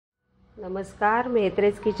नमस्कार,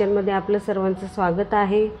 मेहत्रेज किचनमध्ये आपलं सर्वांचं स्वागत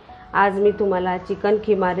आहे। आज मी तुम्हाला चिकन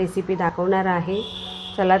खिमा रेसिपी दाखवणार आहे।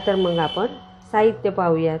 चला तर मग आपण साहित्य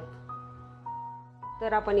पाहूयात।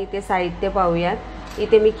 तर आपण इथे साहित्य पाहूयात।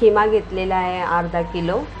 इथे मी खिमा घेतलेला आहे अर्धा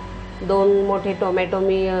किलो। 2 मोठे टोमॅटो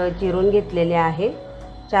मी चिरून घेतलेले आहे।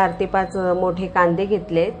 4 ते 5 मोठे कांदे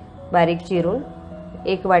घेतलेत बारीक चिरून।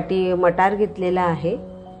 1 वाटी मटार घेतलेला आहे।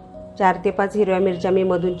 4 ते 5 हिरव्या मिरच्या मी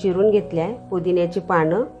मधून चिरून घेतल्या आहे। पुदिन्याची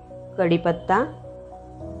पानं, कढीपत्ता,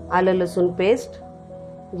 आलं लसूण पेस्ट,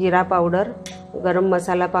 जिरा पावडर, गरम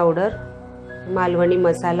मसाला पावडर, मालवणी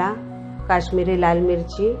मसाला, काश्मीरी लाल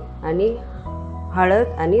मिरची आणि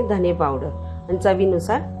हळद आणि धने पावडर आणि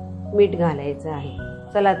चवीनुसार मीठ घालायचं आहे।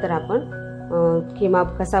 चला तर आपण खिमा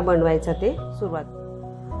कसा बनवायचा ते सुरुवात।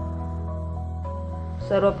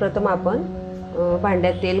 सर्वप्रथम आपण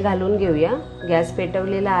भांड्यात तेल घालून घेऊया। गॅस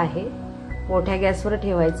पेटवलेला आहे। मोठ्या गॅसवर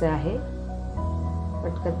ठेवायचं आहे।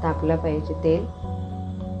 पटकन तापला पाहिजे तेल।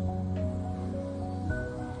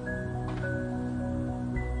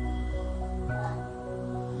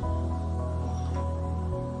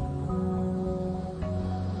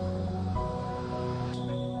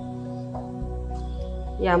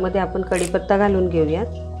 यामध्ये आपण कढीपत्ता घालून घेऊयात।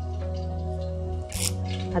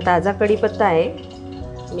 हा ताजा कढीपत्ता आहे।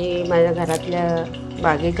 मी माझ्या घरातल्या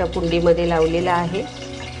बागेच्या कुंडीमध्ये लावलेला आहे।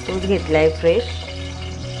 तोच घेतलाय फ्रेश।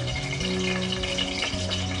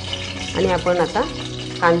 आणि आपण आता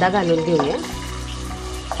कांदा घालून घेऊया।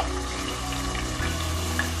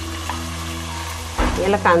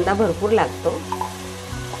 याला कांदा भरपूर लागतो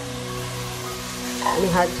आणि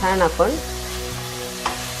हा छान आपण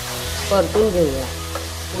परतून घेऊया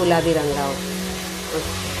गुलाबी रंगावर।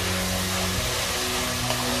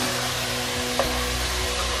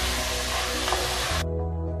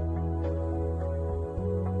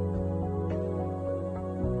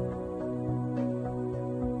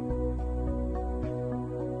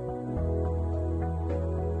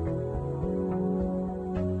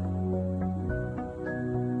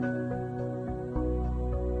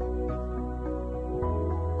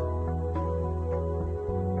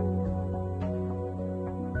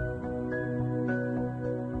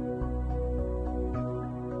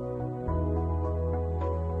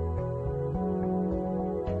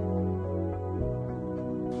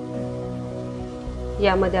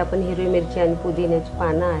 यामध्ये आपण हिरवी मिरची आणि पुदिन्याची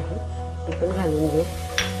पानं आहे ते पण घालून घेऊ।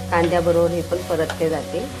 कांद्याबरोबर हे पण परतले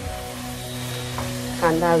जाते।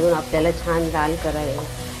 कांदा अजून आपल्याला छान लाल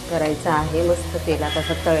करायचा आहे। मस्त तेलात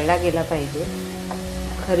असा तळला गेला पाहिजे।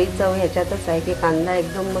 खरी चव ह्याच्यातच आहे की कांदा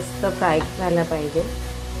एकदम मस्त फ्राय झाला पाहिजे,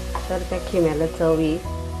 तर त्या खिम्याला चव येईल।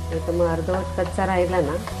 नाही तर मग अर्धवट कच्चा राहिला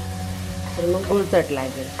ना तर मग गुळचट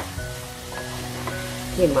लागेल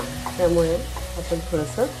खिमा। त्यामुळे आपण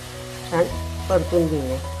थोडंसं छान परतून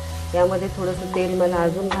घेऊया। यामध्ये थोडंसं तेल मला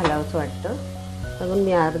अजून घालावंसं वाटतं, म्हणून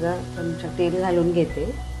मी अर्धा चमचा तेल घालून घेते।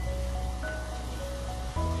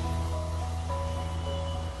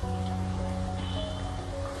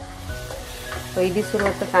 पहिली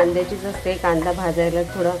सुरुवात कांद्याचीच असते। कांदा भाजायला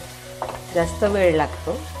थोडा जास्त वेळ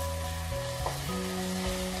लागतो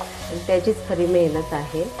आणि त्याचीच खरी मेहनत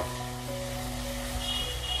आहे।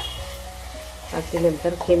 बाकी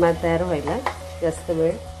नंतर खिमा तयार व्हायला जास्त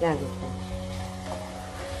वेळ लागत नाही।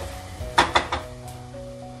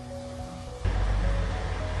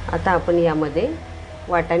 आता आपण यामध्ये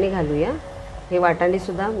वाटाणे घालूया। हे वाटाणे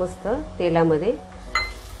सुद्धा मस्त तेलामध्ये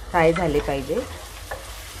फ्राय झाले पाहिजे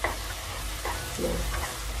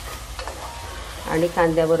आणि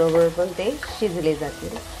कांद्याबरोबर पण ते शिजले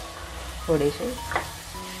जातील थोडेसे।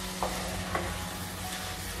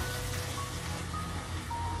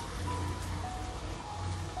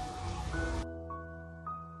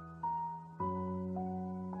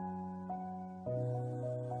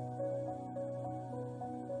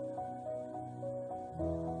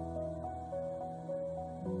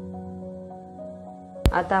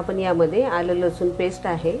 आता आपण यामध्ये आलं लसूण पेस्ट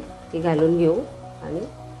आहे ती घालून घेऊ आणि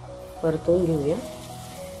परतून घेऊया।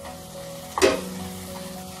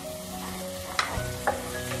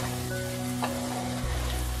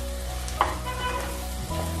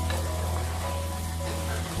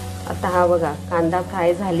 आता हा बघा कांदा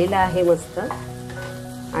फ्राय झालेला आहे मस्त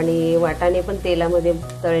आणि वाटाणे पण तेलामध्ये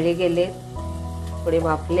तळले गेले, थोडे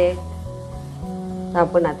वाफले। तर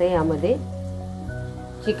आपण आता यामध्ये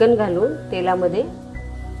चिकन घालून तेलामध्ये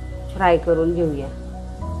फ्राय करून घेऊया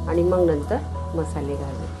आणि मग नंतर मसाले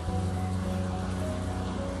घालू।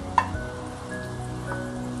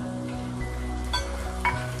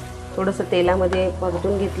 थोडंसं तेलामध्ये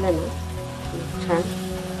परतून घेतलं ना छान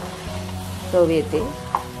चव येते।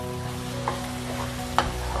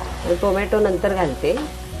 टोमॅटो नंतर घालते।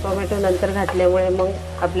 टोमॅटो नंतर घातल्यामुळे मग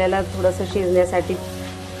आपल्याला थोडंसं शिजण्यासाठी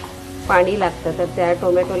पाणी लागतं, तर त्या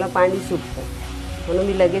टोमॅटोला पाणी सुटतं, म्हणून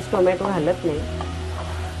मी लगेच टोमॅटो घालत नाही.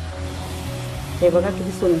 हे बघा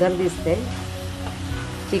किती सुंदर दिसते.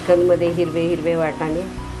 चिकनमध्ये हिरवे हिरवे वाटाणे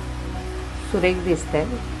सुरेख दिसत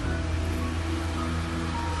आहे.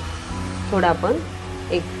 थोडं आपण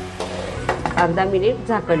एक अर्धा मिनिट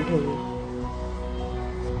झाकण ठेवू.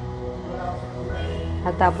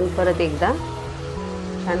 आता आपण परत एकदा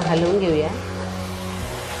छान हलवून घेऊया.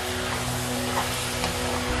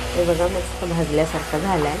 हे बघा मस्त भाजल्यासारखा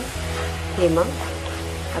झाला आहे खिमा.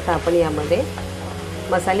 आता आपण यामध्ये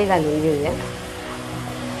मसाले घालून घेऊया.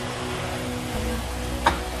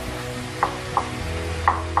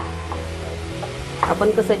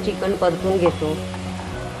 आपण कसं चिकन परतून घेतो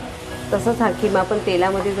तसंच हा खिमा पण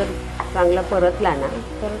तेलामध्ये जर चांगला परतला ना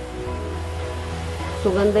तर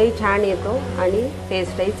सुगंधही छान येतो आणि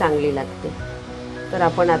टेस्टही चांगली लागते. तर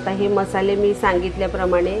आपण आता हे मसाले मी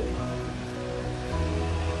सांगितल्याप्रमाणे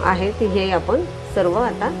आहेत हे आपण सर्व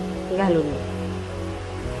आता घालून घेऊ.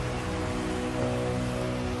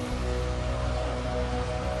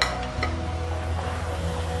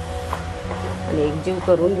 आणि एकजीव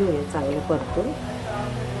करून घेऊया चांगले परतून.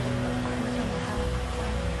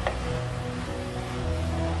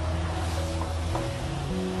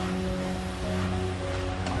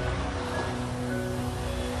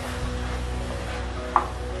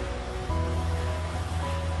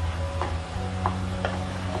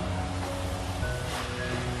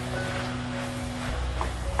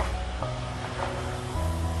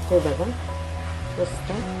 हे बघा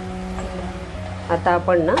मस्त. आता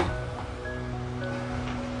आपण ना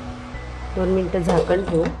 2 मिनिटं झाकण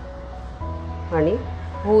ठेवू आणि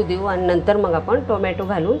होऊ देऊ आणि नंतर मग आपण टोमॅटो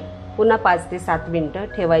घालून पुन्हा 5 ते 7 मिनिटं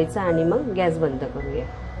ठेवायचं आणि मग गॅस बंद करूया.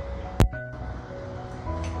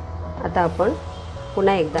 आता आपण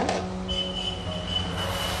पुन्हा एकदा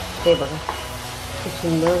हे बघा किती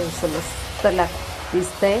सुंदर असं मस्त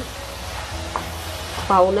दिसतंय.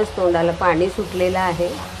 पाहूनच तोंडाला पाणी सुटलेलं आहे.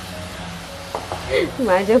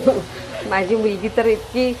 माझी मुलगी तर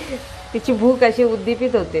इतकी तिची भूक अशी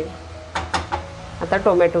उद्दीपित होते. आता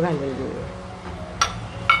टोमॅटो घालून घेऊया.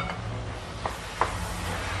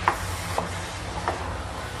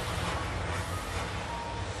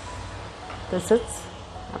 तसंच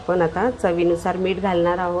आपण आता चवीनुसार मीठ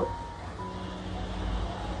घालणार आहोत.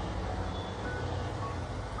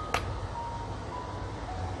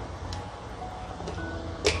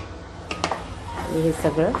 हे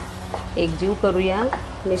सगळं एकजीव करूया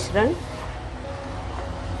मिश्रण.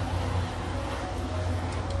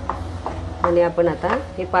 आणि आपण आता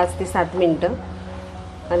हे 5 ते 7 मिनिटं,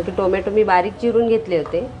 कारण की टोमॅटो मी बारीक चिरून घेतले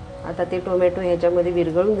होते, आता ते टोमॅटो ह्याच्यामध्ये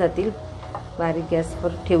विरघळून जातील. बारीक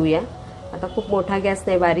गॅसवर ठेवूया. आता खूप मोठा गॅस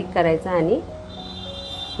नाही, बारीक करायचा आणि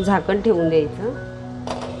झाकण ठेवून द्यायचं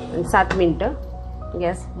आणि 7 मिनिटं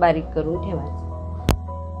गॅस बारीक करून ठेवायचा.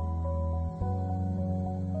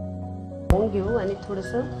 घेऊ आणि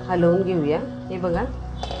थोडंसं हलवून घेऊया. हे बघा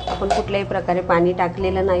आपण कुठल्याही प्रकारे पाणी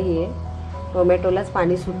टाकलेलं नाही आहे, टोमॅटोलाच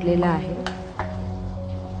पाणी सुटलेलं आहे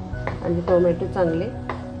आणि टोमॅटो चांगले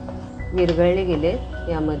विरघळले गेले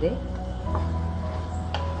यामध्ये.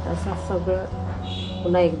 असं सगळं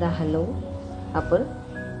पुन्हा एकदा हलवून आपण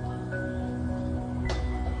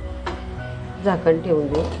झाकण ठेवून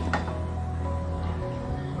देऊ.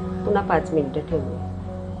 पुन्हा 5 मिनिटं ठेवूया.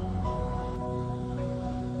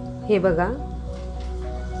 हे बघा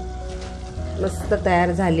मस्त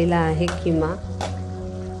तयार झालेला आहे खिमा.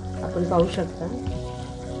 आपण पाहू शकता.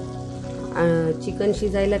 चिकन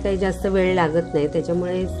शिजायला काही जास्त वेळ लागत नाही,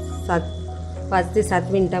 त्याच्यामुळे 5 ते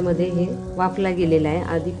 7 मिनिटामध्ये हे वाफला गेलेला आहे.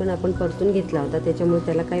 आधी पण आपण परतून घेतला होता, त्याच्यामुळे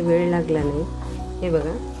त्याला काही वेळ लागला नाही. हे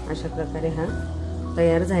बघा अशा प्रकारे हा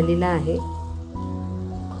तयार झालेला आहे.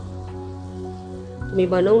 तुम्ही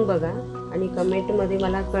बनवून बघा आणि कमेंटमध्ये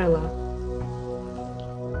मला कळवा.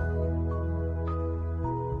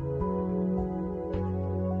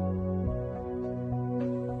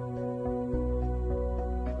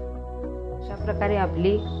 अशा प्रकारे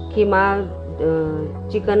आपली खिमा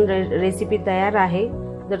चिकन रेसिपी तयार आहे.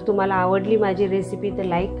 जर तुम्हाला आवडली माझी रेसिपी तर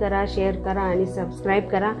लाईक करा, शेअर करा आणि सबस्क्राईब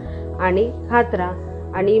करा आणि खात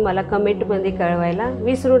राहा आणि मला कमेंटमध्ये कळवायला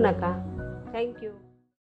विसरू नका. थँक्यू.